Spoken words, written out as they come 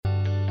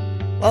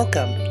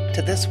Welcome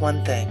to This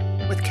One Thing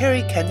with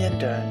Carrie Kenyon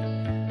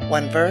Dern.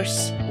 One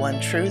verse,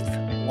 one truth,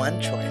 one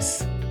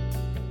choice.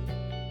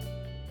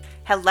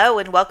 Hello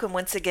and welcome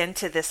once again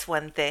to This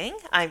One Thing.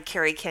 I'm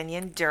Carrie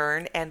Kenyon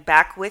Dern, and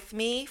back with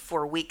me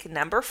for week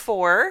number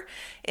 4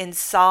 in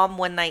Psalm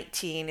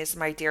 119 is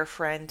my dear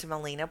friend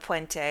Melina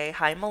Puente.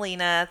 Hi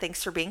Melina,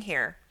 thanks for being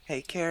here.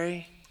 Hey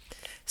Carrie.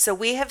 So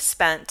we have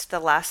spent the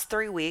last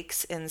 3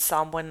 weeks in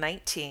Psalm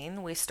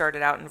 119. We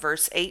started out in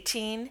verse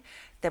 18,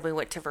 then we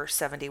went to verse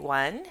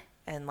 71,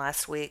 and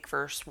last week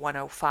verse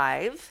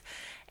 105.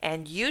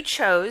 And you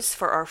chose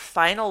for our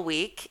final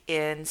week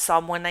in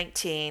Psalm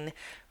 119,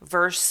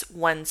 verse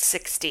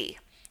 160.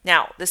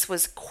 Now, this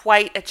was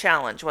quite a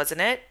challenge, wasn't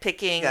it?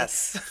 Picking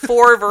Yes.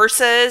 4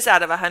 verses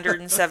out of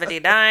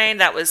 179.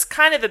 That was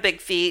kind of a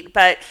big feat,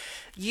 but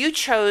you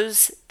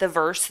chose the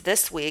verse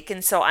this week,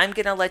 and so I'm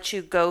going to let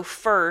you go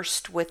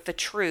first with the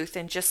truth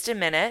in just a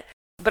minute.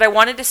 But I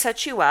wanted to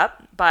set you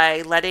up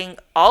by letting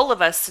all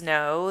of us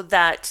know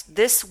that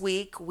this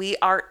week we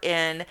are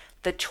in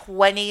the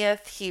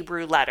 20th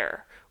Hebrew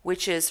letter,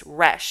 which is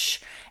Resh.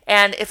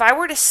 And if I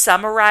were to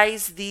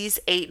summarize these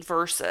 8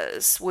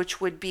 verses, which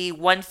would be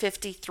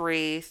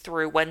 153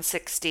 through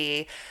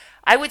 160,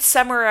 I would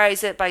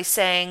summarize it by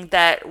saying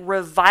that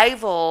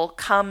revival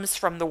comes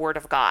from the Word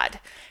of God.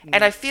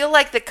 And I feel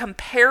like the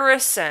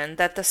comparison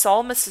that the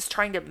psalmist is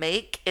trying to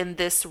make in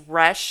this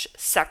Resh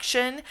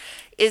section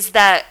is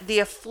that the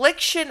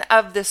affliction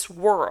of this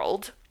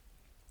world,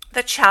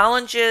 the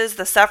challenges,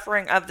 the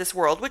suffering of this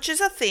world, which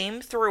is a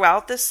theme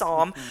throughout this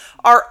psalm,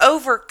 are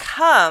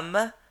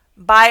overcome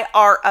by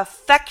our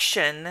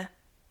affection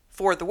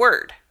for the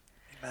Word.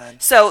 Amen.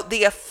 So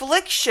the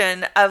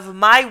affliction of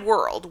my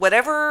world,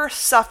 whatever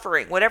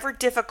suffering, whatever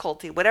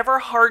difficulty, whatever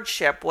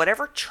hardship,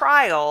 whatever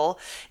trial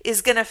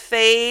is going to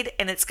fade,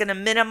 and it's going to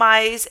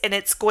minimize, and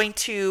it's going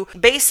to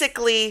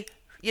basically,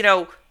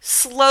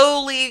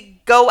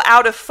 slowly go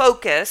out of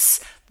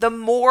focus the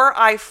more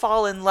I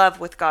fall in love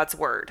with God's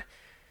Word.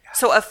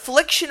 So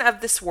affliction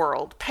of this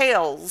world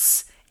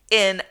pales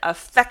in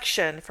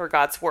affection for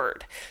God's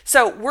Word.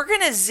 So we're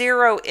going to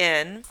zero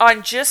in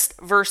on just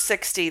verse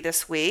 60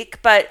 this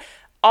week, but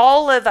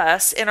all of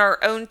us in our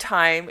own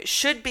time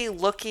should be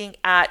looking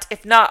at,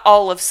 if not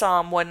all of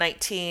Psalm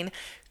 119,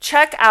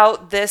 check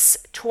out this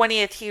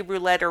 20th Hebrew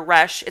letter,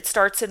 Resh. It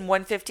starts in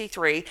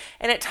 153,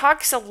 and it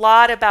talks a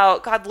lot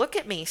about, God, look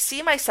at me,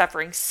 see my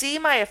suffering, see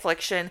my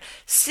affliction,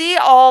 see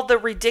all the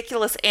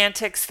ridiculous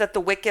antics that the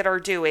wicked are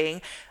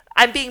doing.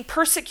 I'm being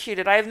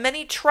persecuted. I have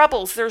many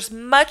troubles. There's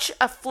much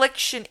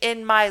affliction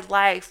in my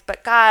life,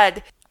 but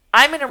God,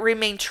 I'm going to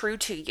remain true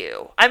to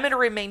you. I'm going to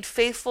remain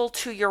faithful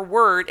to your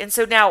word. And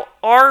so now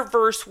our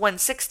verse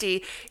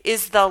 160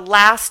 is the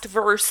last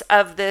verse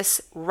of this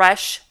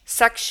Resh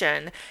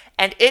section.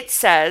 And it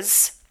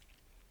says,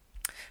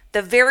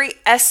 the very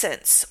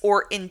essence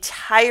or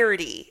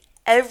entirety,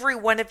 every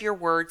one of your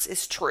words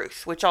is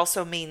truth, which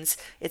also means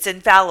it's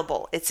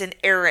infallible, it's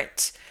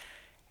inerrant.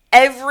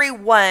 Every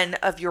one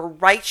of your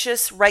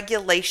righteous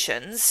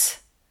regulations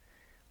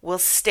will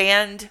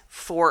stand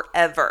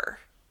forever,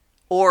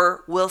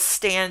 or will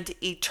stand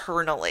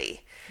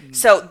eternally.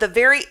 So the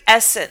very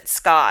essence,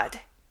 God,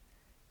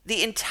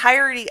 the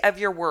entirety of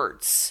your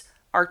words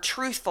are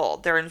truthful,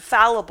 they're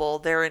infallible,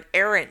 they're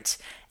inerrant,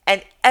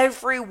 and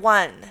every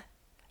one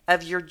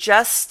of your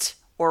just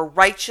or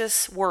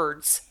righteous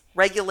words,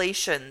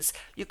 regulations,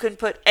 you can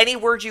put any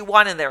word you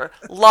want in there,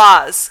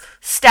 laws,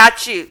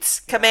 statutes,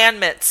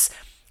 commandments,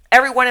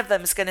 every one of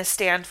them is going to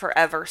stand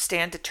forever,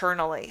 stand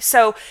eternally.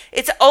 So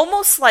it's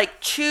almost like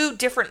 2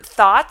 different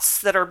thoughts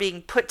that are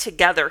being put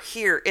together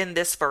here in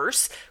this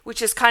verse,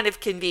 which is kind of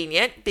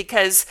convenient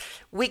because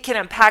we can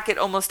unpack it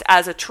almost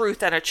as a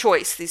truth and a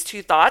choice, these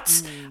 2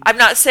 thoughts. I'm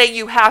not saying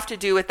you have to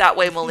do it that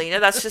way,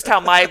 Melina. That's just how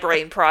my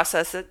brain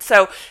processes it.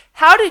 So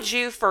how did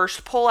you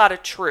first pull out a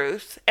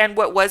truth, and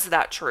what was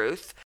that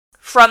truth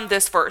from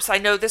this verse? I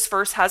know this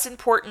verse has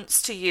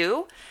importance to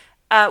you.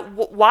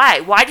 Why?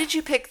 Why did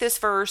you pick this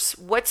verse?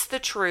 What's the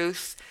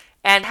truth?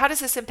 And how does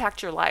this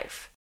impact your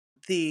life?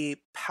 The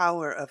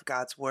power of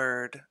God's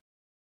Word,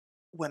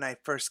 when I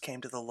first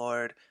came to the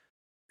Lord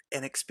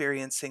and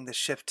experiencing the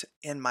shift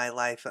in my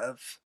life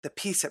of the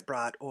peace it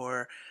brought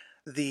or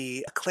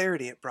the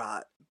clarity it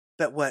brought.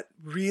 But what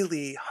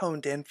really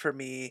honed in for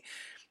me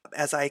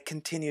as I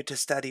continued to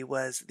study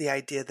was the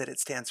idea that it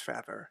stands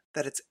forever,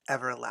 that it's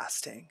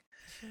everlasting,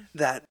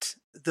 that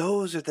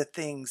those are the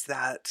things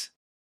that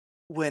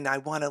when I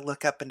want to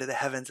look up into the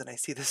heavens and I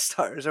see the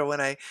stars, or when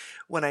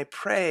I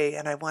pray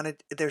and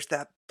there's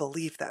that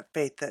belief, that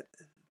faith that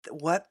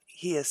what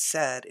he has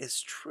said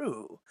is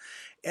true.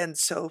 And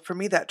so for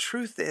me, that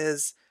truth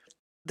is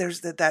there's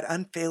that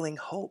unfailing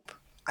hope.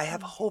 I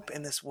have hope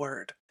in this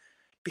word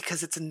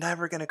because it's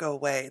never going to go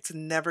away. It's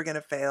never going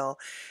to fail.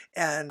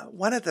 And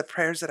one of the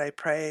prayers that I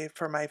pray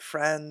for my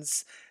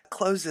friends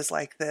closes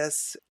like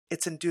this.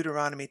 It's in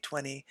Deuteronomy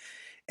 20,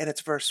 and it's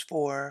verse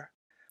 4.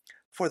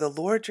 For the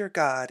Lord your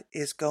God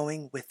is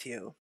going with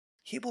you.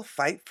 He will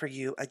fight for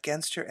you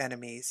against your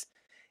enemies,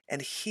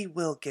 and he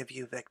will give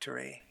you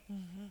victory.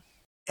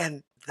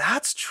 And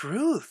that's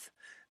truth.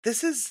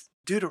 This is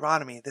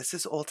Deuteronomy. This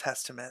is Old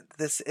Testament.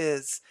 This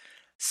is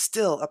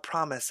still a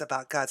promise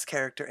about God's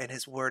character and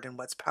his word and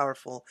what's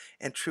powerful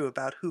and true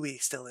about who he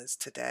still is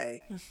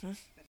today. Mm-hmm.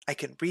 I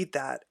can read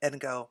that and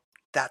go,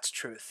 that's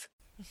truth.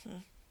 Mm-hmm.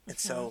 And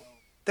so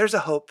there's a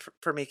hope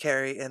for me,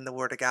 Carrie, in the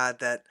word of God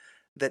that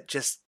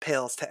just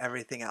pales to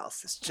everything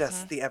else. It's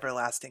just the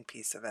everlasting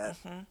piece of it.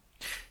 Mm-hmm.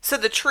 So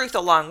the truth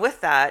along with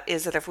that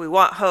is that if we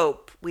want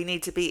hope, we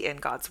need to be in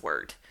God's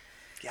word.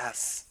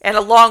 Yes. And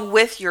along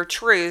with your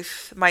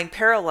truth, mine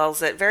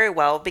parallels it very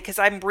well, because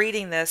I'm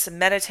reading this and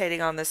meditating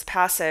on this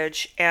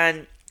passage,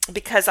 and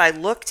because I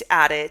looked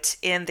at it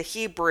in the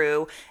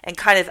Hebrew and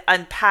kind of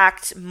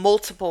unpacked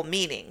multiple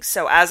meanings.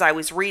 So as I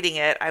was reading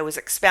it, I was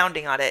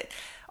expounding on it.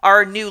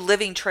 Our New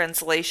Living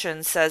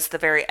Translation says the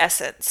very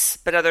essence,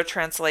 but other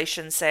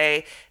translations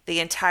say the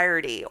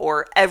entirety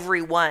or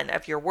every one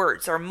of your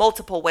words. There are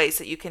multiple ways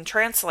that you can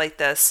translate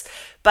this,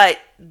 but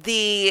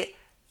the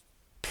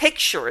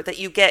picture that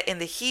you get in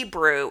the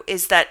Hebrew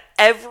is that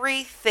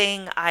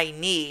everything I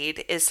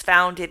need is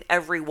found in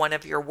every one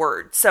of your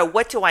words. So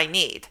what do I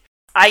need?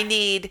 I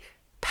need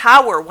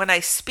power when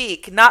I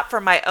speak, not for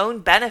my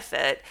own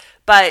benefit,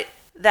 but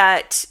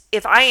that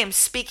if I am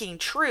speaking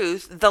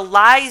truth, the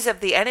lies of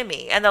the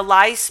enemy and the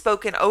lies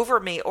spoken over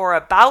me or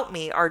about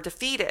me are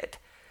defeated.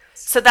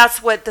 So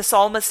that's what the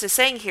psalmist is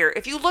saying here.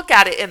 If you look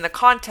at it in the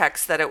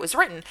context that it was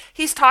written,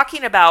 he's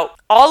talking about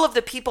all of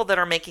the people that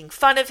are making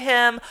fun of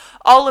him,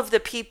 all of the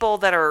people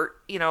that are,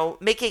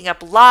 making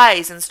up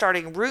lies and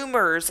starting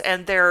rumors,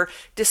 and they're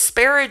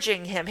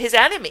disparaging him, his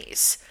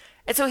enemies.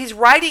 And so he's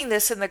writing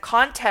this in the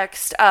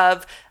context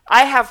of,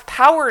 I have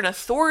power and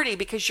authority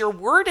because your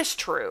word is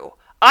true.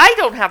 I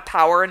don't have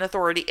power and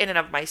authority in and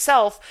of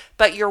myself,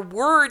 but your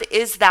word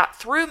is that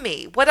through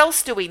me. What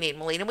else do we need,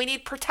 Melina? We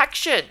need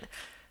protection.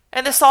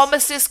 And the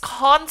psalmist is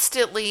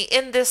constantly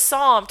in this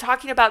psalm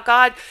talking about,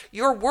 God,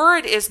 your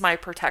word is my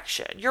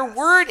protection. Your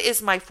word is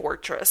my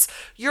fortress.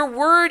 Your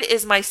word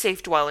is my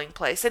safe dwelling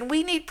place. And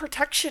we need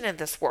protection in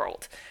this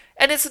world.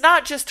 And it's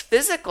not just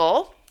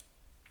physical.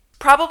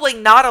 Probably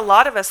not a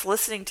lot of us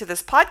listening to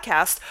this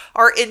podcast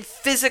are in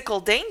physical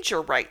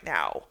danger right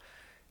now.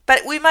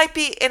 But we might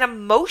be in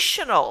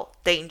emotional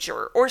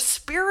danger or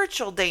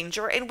spiritual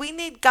danger, and we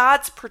need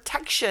God's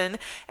protection,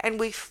 and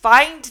we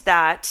find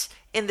that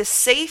in the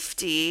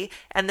safety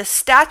and the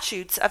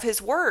statutes of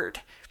his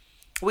word.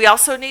 We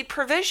also need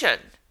provision.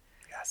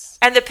 Yes.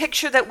 And the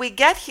picture that we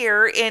get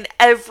here in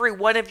every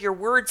one of your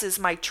words is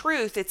my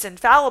truth. It's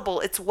infallible.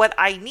 It's what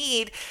I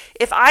need.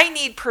 If I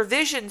need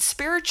provision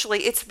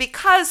spiritually, it's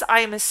because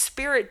I am a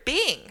spirit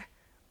being.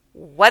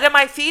 What am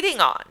I feeding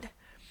on?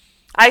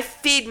 I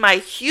feed my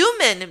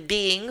human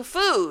being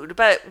food,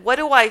 but what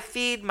do I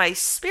feed my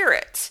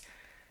spirit?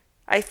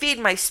 I feed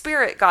my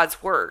spirit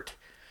God's word.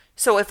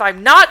 So if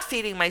I'm not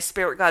feeding my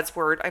spirit God's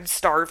word, I'm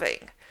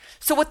starving.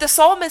 So what the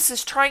psalmist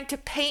is trying to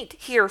paint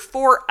here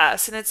for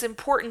us, and it's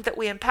important that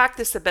we unpack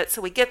this a bit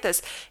so we get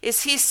this,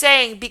 is he's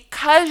saying,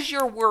 because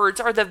your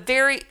words are the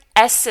very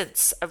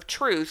essence of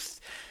truth,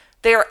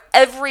 they are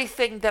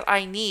everything that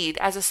I need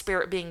as a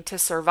spirit being to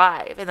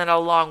survive. And then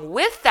along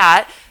with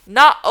that,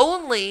 not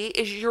only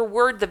is your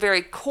word the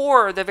very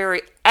core, the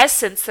very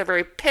essence, the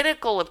very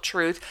pinnacle of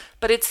truth,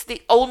 but it's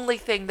the only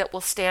thing that will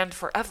stand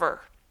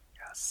forever.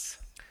 Yes.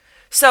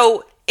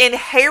 So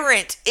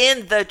inherent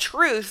in the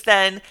truth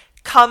then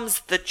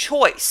comes the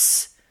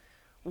choice.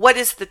 What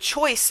is the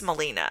choice,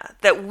 Melina,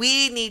 that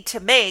we need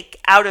to make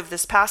out of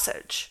this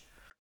passage?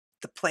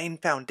 The plain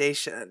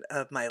foundation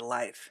of my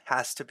life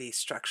has to be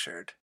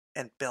structured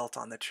and built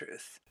on the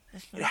truth.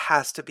 Mm-hmm. It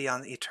has to be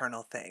on the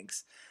eternal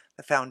things.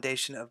 The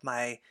foundation of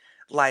my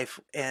life,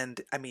 and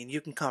I mean,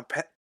 you can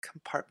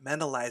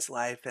compartmentalize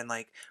life and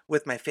like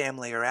with my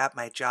family or at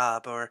my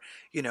job or,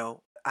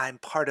 I'm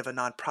part of a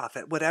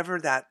nonprofit, whatever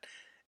that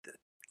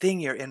thing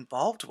you're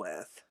involved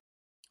with,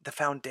 the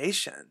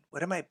foundation,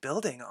 what am I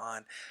building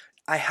on?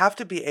 I have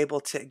to be able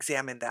to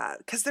examine that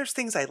because there's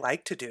things I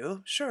like to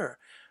do, sure,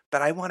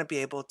 but I want to be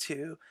able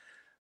to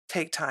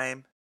take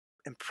time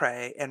and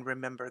pray and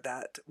remember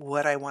that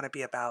what I want to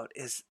be about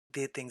is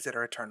the things that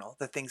are eternal,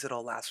 the things that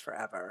will last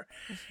forever.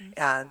 Mm-hmm.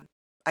 And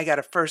I got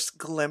a first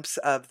glimpse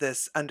of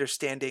this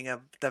understanding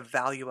of the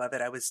value of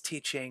it. I was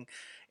teaching,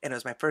 and it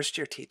was my first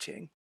year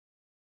teaching,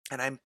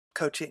 and I'm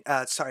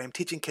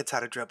teaching kids how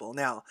to dribble.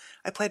 Now,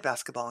 I played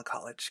basketball in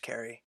college,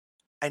 Carrie.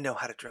 I know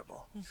how to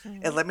dribble.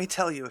 Mm-hmm. And let me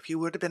tell you, if you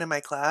would have been in my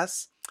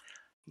class,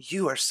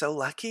 you are so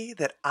lucky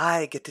that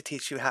I get to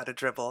teach you how to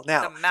dribble.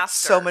 Now,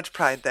 so much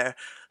pride there.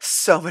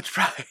 So much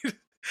pride.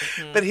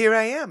 Mm-hmm. But here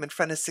I am in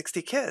front of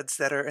 60 kids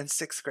that are in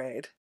 6th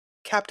grade.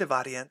 Captive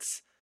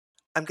audience.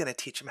 I'm going to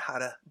teach them how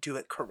to do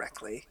it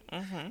correctly.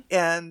 Mm-hmm.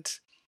 And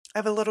I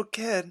have a little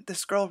kid.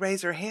 This girl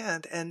raised her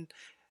hand, and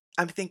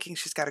I'm thinking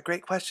she's got a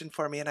great question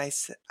for me. And I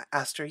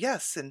asked her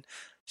yes. And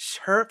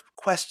her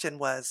question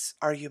was,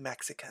 are you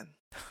Mexican?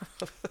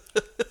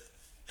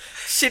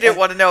 She didn't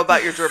want to know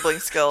about your dribbling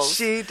skills.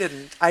 She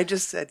didn't. I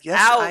just said, yes,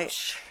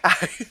 Ouch.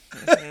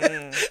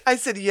 I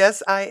said,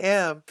 yes, I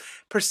am.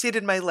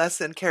 Proceeded my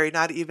lesson, Carrie,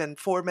 not even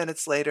 4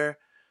 minutes later.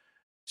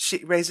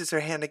 she raises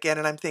her hand again,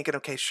 and I'm thinking,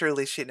 okay,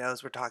 surely she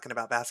knows we're talking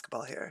about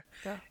basketball here.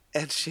 Yeah.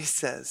 And she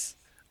says,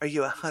 "Are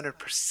you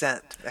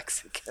 100%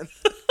 Mexican?"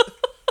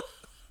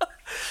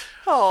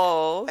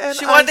 Oh, And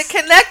she wanted to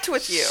connect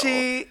with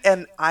you.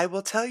 And I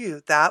will tell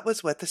you, that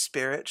was what the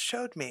Spirit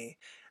showed me.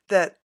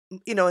 That,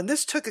 and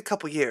this took a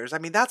couple years. I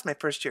mean, that's my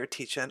first year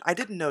teaching. I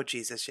didn't know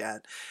Jesus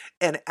yet.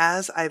 And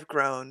as I've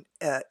grown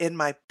in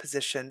my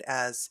position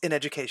in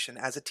education,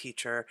 as a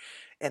teacher,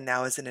 and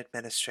now as an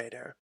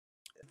administrator,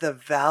 the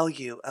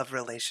value of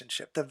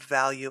relationship, the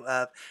value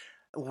of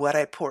what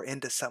I pour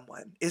into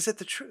someone. Is it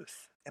the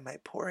truth? Am I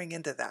pouring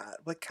into that?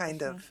 What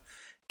kind of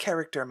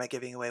character am I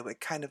giving away? What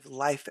kind of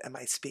life am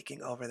I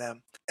speaking over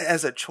them?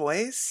 As a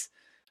choice,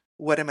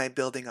 what am I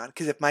building on?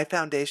 Because if my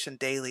foundation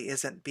daily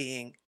isn't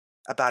being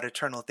about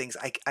eternal things,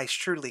 I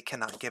surely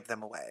cannot give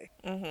them away.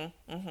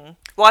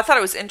 Well, I thought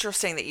it was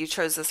interesting that you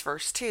chose this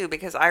verse too,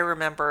 because I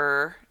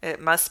remember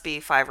it must be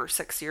 5 or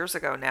 6 years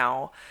ago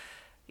now.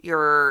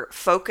 Your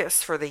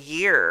focus for the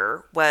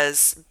year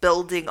was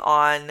building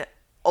on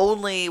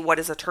only what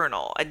is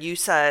eternal. And you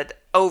said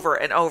over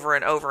and over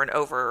and over and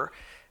over,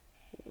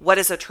 what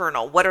is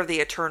eternal? What are the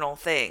eternal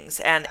things?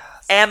 And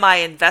am I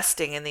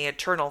investing in the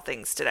eternal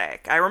things today?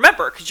 I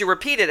remember because you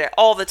repeated it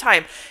all the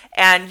time.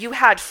 And you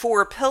had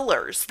 4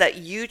 pillars that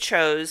you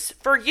chose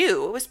for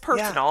you. It was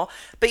personal,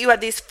 but you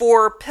had these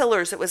 4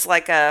 pillars. It was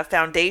like a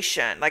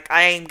foundation. Like,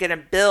 I am going to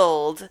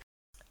build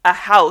a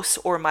house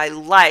or my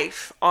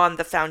life on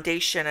the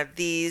foundation of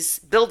these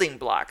building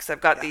blocks.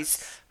 I've got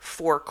these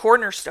 4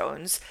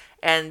 cornerstones,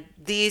 and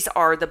these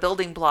are the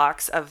building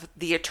blocks of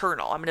the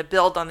eternal. I'm going to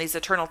build on these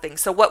eternal things.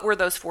 So what were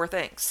those 4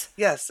 things?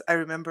 Yes, I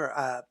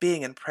remember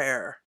being in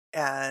prayer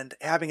and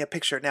having a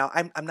picture. Now,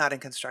 I'm not in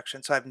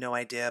construction, so I have no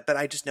idea, but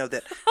I just know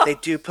that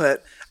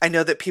I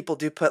know that people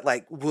do put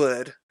like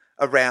wood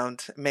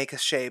around, make a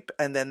shape,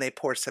 and then they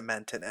pour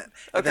cement in it.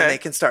 And then they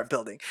can start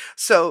building.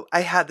 So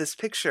I had this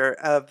picture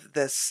of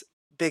this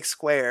big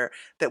square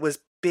that was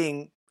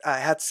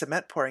had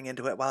cement pouring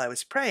into it while I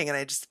was praying, and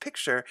I just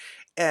picture,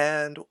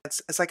 and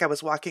it's like I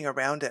was walking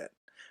around it,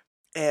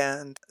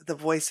 and the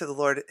voice of the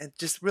Lord, and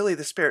just really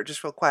the Spirit,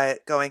 just real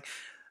quiet, going,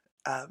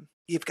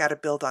 you've got to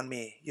build on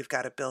me. You've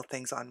got to build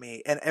things on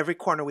me. And every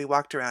corner we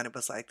walked around, it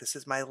was like, this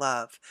is my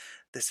love.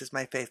 This is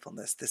my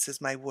faithfulness. This is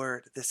my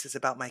word. This is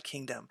about my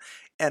kingdom.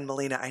 And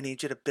Melina, I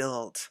need you to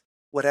build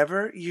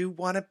whatever you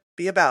want to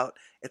be about.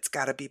 It's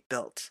got to be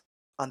built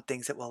on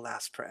things that will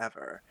last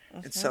forever.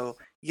 And so,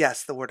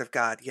 yes, the word of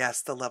God.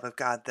 Yes, the love of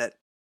God that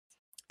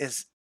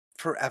is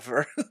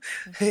forever.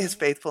 His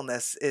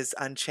faithfulness is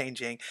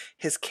unchanging.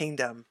 His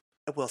kingdom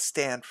will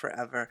stand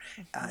forever.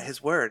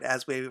 His word,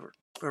 as we're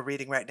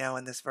reading right now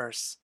in this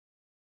verse,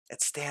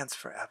 it stands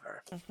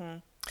forever.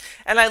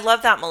 And I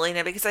love that,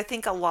 Melina, because I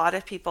think a lot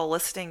of people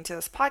listening to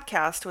this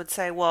podcast would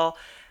say, well,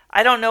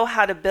 I don't know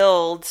how to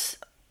build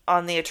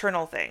on the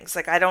eternal things.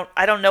 Like, I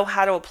don't know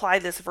how to apply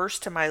this verse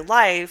to my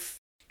life.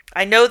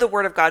 I know the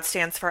word of God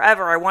stands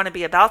forever. I want to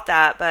be about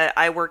that, but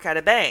I work at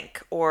a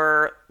bank,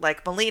 or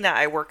like Melina,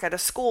 I work at a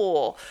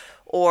school,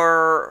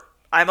 or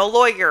I'm a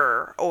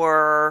lawyer,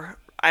 or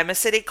I'm a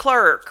city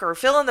clerk, or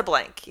fill in the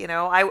blank.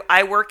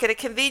 I work at a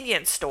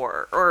convenience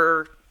store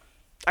or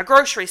a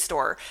grocery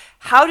store.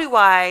 How do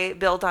I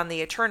build on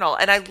the eternal?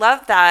 And I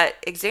love that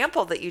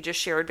example that you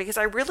just shared, because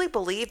I really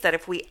believe that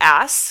if we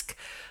ask,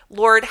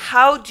 Lord,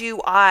 how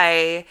do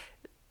I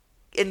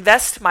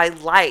invest my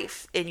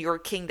life in your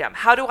kingdom?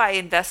 How do I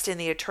invest in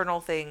the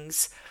eternal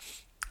things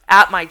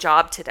at my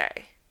job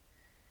today?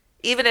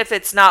 Even if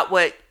it's not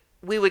what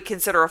we would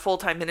consider a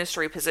full-time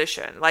ministry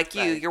position. Like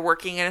you're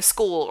working in a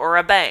school or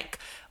a bank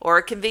or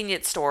a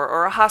convenience store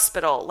or a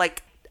hospital.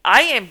 Like,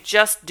 I am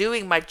just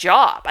doing my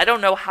job. I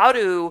don't know how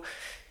to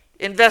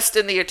invest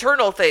in the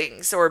eternal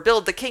things or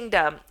build the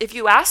kingdom. If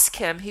you ask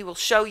him, he will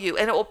show you.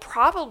 And it will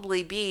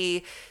probably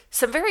be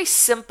some very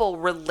simple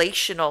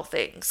relational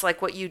things,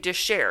 like what you just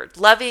shared.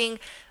 Loving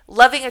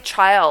a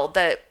child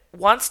that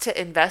wants to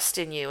invest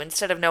in you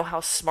instead of know how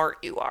smart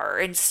you are,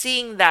 and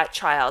seeing that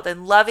child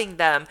and loving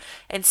them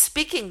and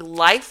speaking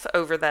life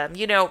over them.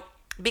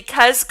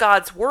 Because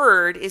God's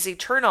word is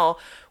eternal,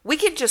 we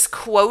can just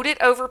quote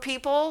it over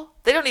people.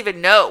 They don't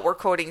even know we're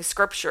quoting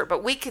scripture,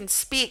 but we can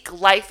speak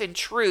life and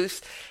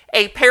truth,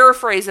 a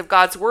paraphrase of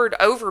God's word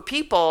over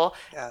people.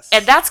 Yes.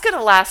 And that's going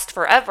to last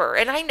forever.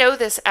 And I know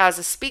this as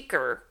a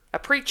speaker, a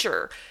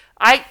preacher.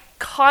 I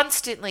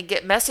constantly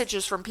get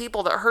messages from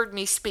people that heard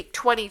me speak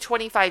 20,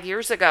 25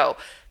 years ago.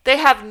 They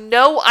have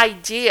no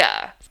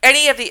idea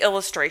any of the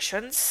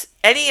illustrations,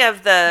 any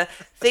of the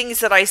things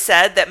that I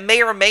said that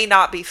may or may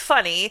not be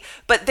funny,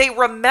 but they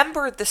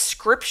remember the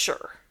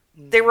scripture.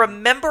 They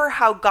remember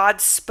how God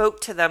spoke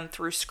to them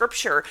through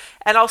scripture.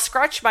 And I'll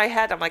scratch my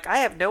head. I'm like, I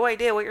have no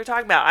idea what you're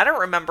talking about. I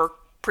don't remember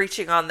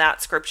preaching on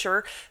that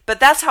scripture, but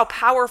that's how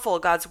powerful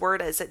God's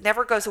word is. It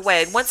never goes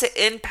away. And once it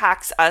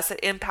impacts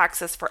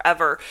us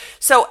forever.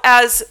 So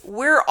as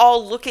we're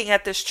all looking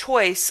at this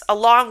choice,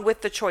 along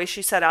with the choice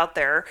you set out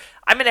there,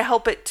 I'm going to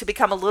help it to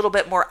become a little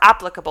bit more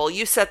applicable.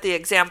 You set the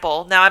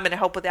example. Now I'm going to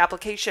help with the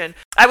application.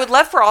 I would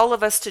love for all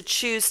of us to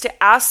choose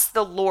to ask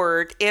the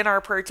Lord in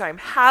our prayer time,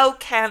 how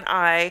can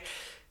I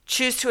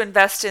choose to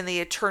invest in the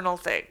eternal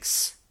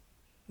things?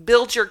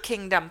 Build your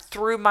kingdom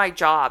through my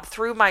job,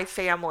 through my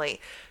family,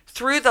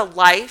 through the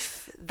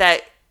life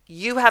that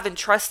you have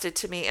entrusted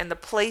to me and the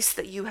place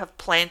that you have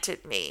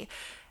planted me.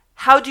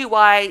 How do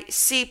I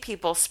see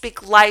people,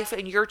 speak life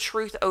and your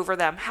truth over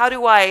them? How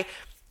do I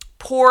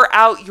pour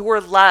out your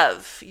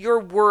love, your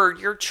word,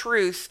 your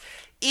truth,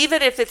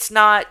 even if it's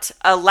not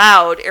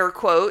aloud, air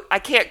quote? I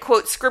can't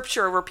quote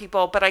scripture over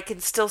people, but I can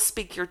still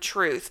speak your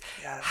truth.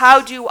 Yes.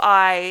 How do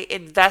I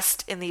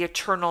invest in the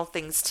eternal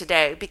things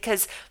today?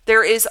 Because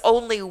there is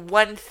only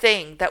one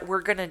thing that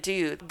we're going to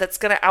do that's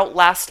going to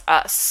outlast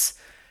us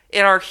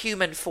in our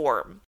human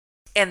form.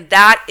 And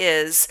that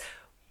is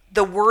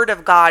the word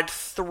of God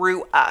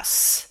through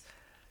us.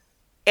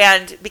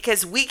 And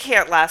because we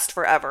can't last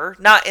forever,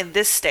 not in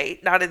this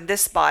state, not in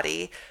this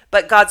body,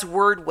 but God's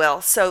word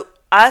will. So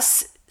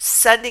us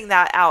sending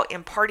that out,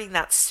 imparting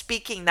that,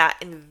 speaking that,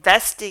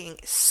 investing,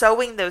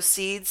 sowing those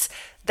seeds,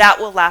 that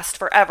will last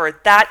forever.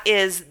 That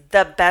is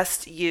the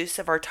best use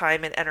of our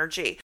time and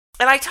energy.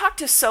 And I talk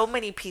to so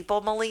many people,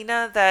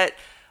 Melina, that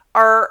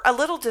are a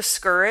little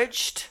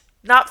discouraged,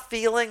 not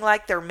feeling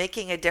like they're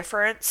making a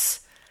difference.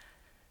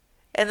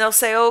 And they'll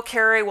say, oh,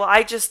 Carrie, well,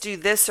 I just do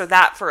this or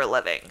that for a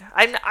living.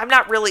 I'm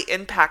not really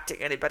impacting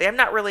anybody. I'm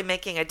not really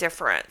making a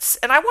difference.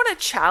 And I want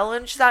to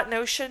challenge that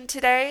notion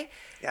today.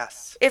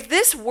 Yes. If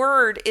this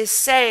word is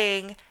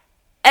saying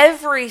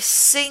every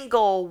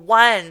single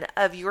one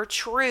of your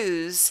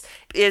truths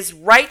is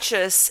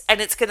righteous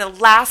and it's going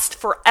to last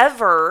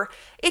forever,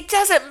 it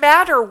doesn't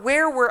matter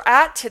where we're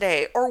at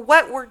today or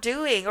what we're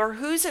doing or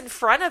who's in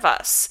front of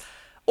us,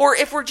 or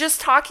if we're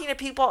just talking to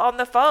people on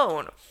the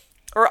phone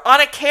or on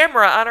a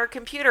camera on our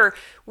computer,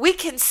 we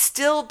can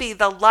still be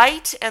the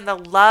light and the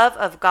love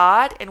of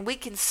God, and we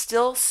can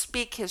still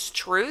speak his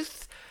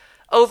truth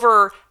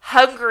over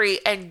hungry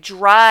and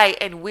dry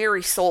and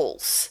weary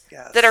souls.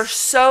 Yes. That are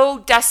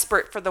so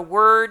desperate for the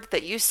word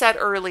that you said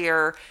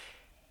earlier,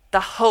 the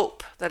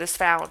hope that is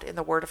found in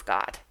the word of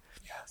God.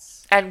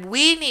 Yes. And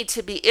we need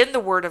to be in the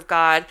word of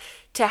God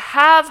to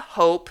have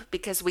hope,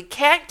 because we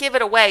can't give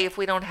it away if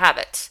we don't have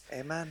it.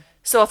 Amen.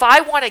 So if I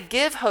want to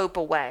give hope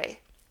away,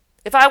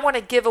 if I want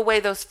to give away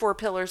those 4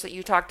 pillars that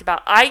you talked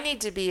about, I need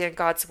to be in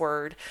God's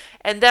word.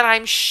 And then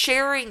I'm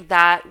sharing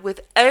that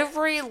with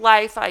every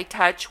life I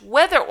touch,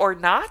 whether or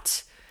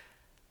not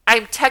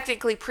I'm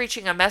technically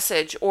preaching a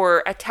message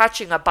or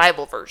attaching a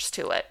Bible verse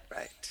to it.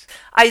 Right.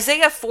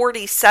 Isaiah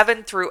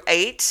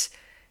 47-8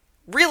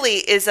 really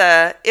is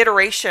a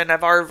iteration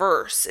of our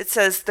verse. It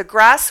says, the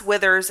grass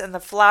withers and the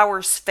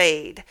flowers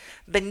fade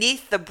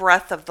beneath the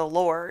breath of the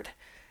Lord.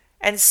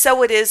 And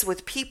so it is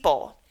with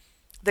people.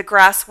 The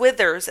grass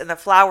withers and the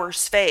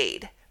flowers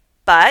fade,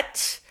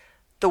 but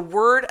the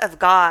word of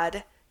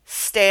God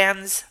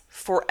stands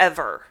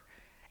forever.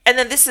 And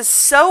then this is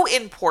so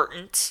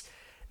important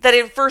that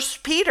in 1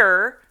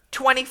 Peter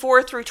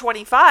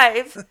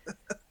 24-25,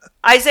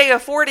 Isaiah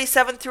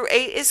 47-8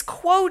 is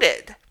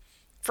quoted.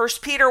 1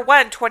 Peter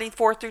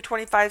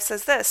 1:24-25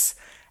 says this,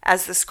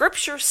 as the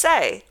scriptures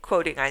say,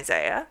 quoting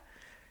Isaiah,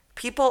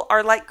 people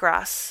are like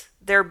grass.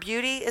 Their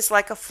beauty is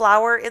like a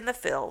flower in the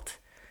field.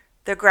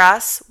 The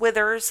grass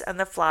withers and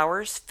the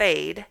flowers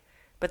fade,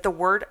 but the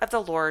word of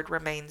the Lord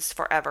remains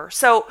forever.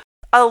 So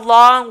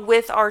along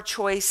with our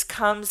choice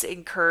comes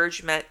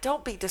encouragement.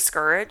 Don't be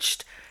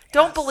discouraged. Yes.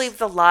 Don't believe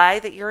the lie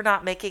that you're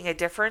not making a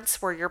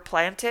difference where you're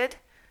planted.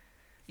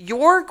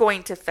 You're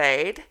going to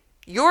fade.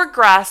 Your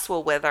grass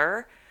will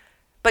wither,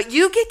 but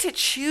you get to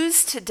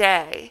choose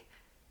today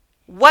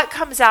what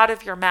comes out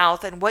of your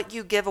mouth and what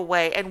you give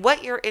away and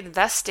what you're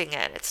investing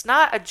in. It's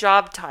not a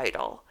job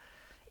title.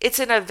 It's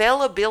an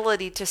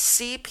availability to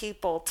see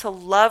people, to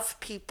love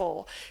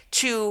people,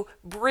 to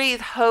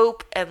breathe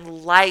hope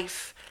and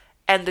life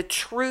and the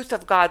truth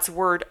of God's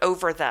word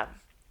over them.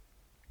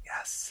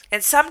 Yes.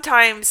 And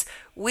sometimes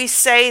we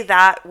say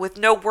that with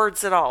no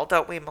words at all,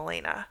 don't we,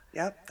 Melina?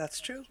 Yep, that's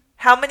true.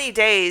 How many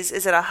days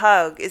is it a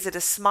hug? Is it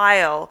a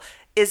smile?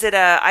 Is it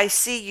a I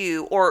see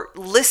you, or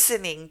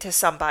listening to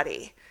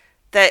somebody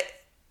that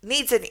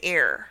needs an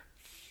ear?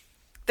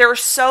 There are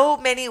so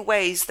many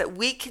ways that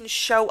we can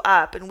show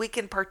up and we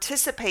can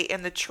participate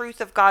in the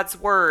truth of God's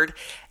word,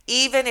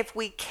 even if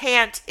we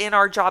can't, in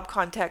our job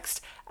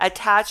context,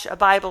 attach a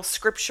Bible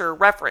scripture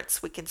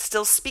reference. We can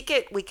still speak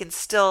it. We can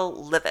still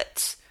live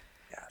it.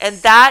 Yes. And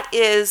that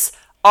is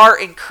our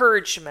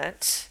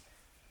encouragement,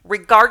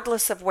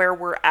 regardless of where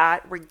we're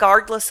at,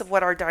 regardless of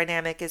what our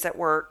dynamic is at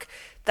work.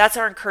 That's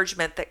our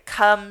encouragement that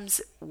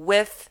comes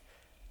with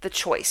the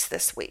choice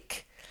this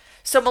week.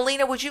 So,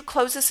 Melina, would you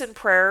close us in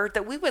prayer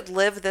that we would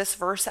live this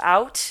verse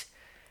out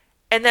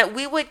And that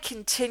we would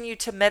continue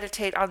to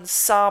meditate on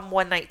Psalm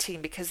 119,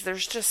 because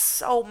there's just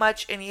so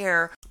much in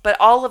here. But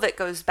all of it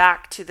goes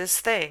back to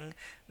this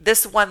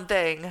one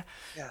thing,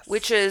 Yes.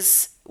 which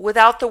is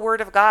without the word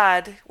of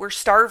God, we're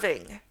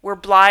starving. We're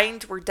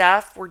blind, we're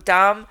deaf, we're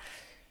dumb,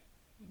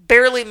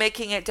 barely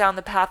making it down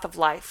the path of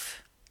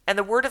life. And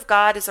the word of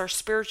God is our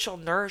spiritual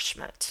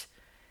nourishment.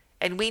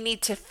 And we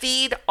need to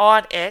feed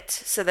on it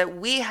so that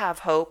we have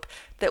hope,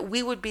 that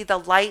we would be the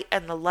light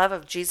and the love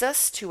of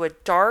Jesus to a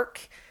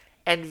dark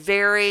and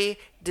very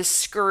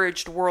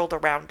discouraged world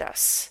around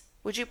us.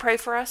 Would you pray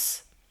for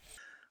us?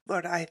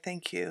 Lord, I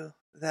thank you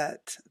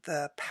that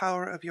the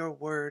power of your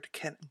word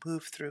can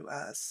move through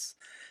us.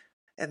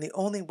 And the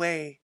only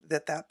way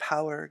that that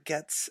power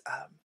gets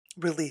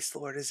released,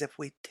 Lord, is if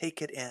we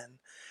take it in.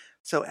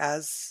 So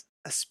as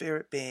a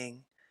spirit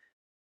being,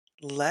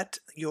 let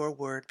your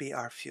word be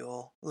our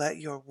fuel. Let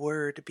your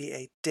word be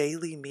a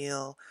daily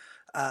meal.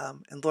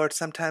 And Lord,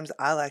 sometimes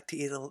I like to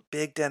eat a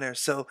big dinner,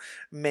 so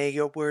may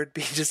your word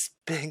be just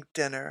big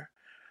dinner,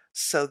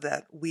 so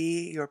that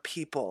we, your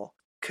people,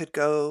 could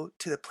go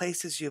to the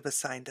places you've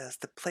assigned us,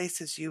 the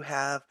places you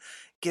have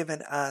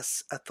given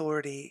us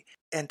authority,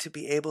 and to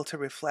be able to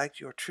reflect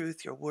your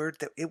truth, your word,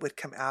 that it would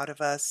come out of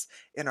us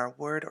in our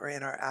word or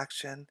in our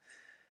action.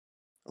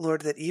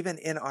 Lord, that even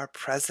in our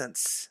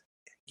presence,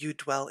 you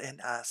dwell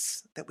in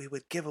us, that we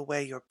would give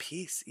away your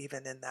peace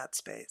even in that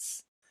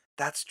space.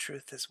 That's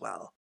truth as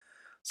well.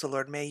 So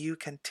Lord, may you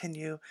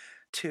continue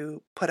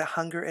to put a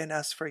hunger in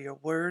us for your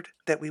word,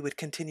 that we would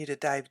continue to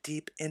dive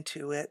deep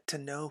into it, to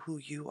know who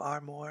you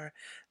are more,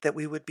 that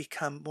we would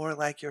become more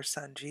like your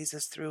son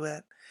Jesus through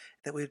it,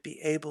 that we would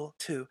be able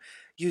to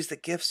use the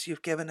gifts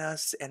you've given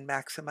us and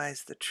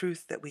maximize the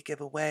truth that we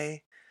give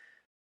away.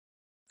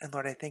 And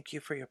Lord, I thank you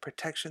for your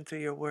protection through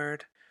your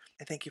word.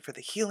 I thank you for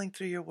the healing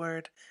through your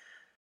word.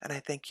 And I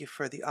thank you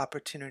for the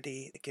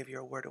opportunity to give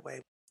your word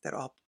away, that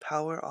all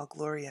power, all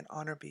glory, and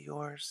honor be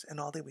yours, and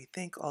all that we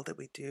think, all that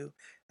we do,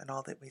 and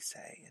all that we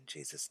say. In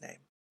Jesus' name,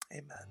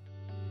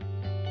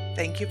 amen.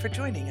 Thank you for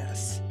joining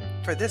us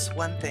for This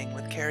One Thing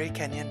with Carrie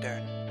Kenyon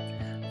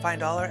Dern.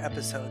 Find all our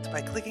episodes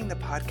by clicking the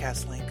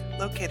podcast link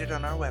located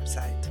on our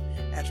website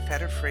at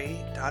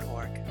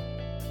fetterfree.org.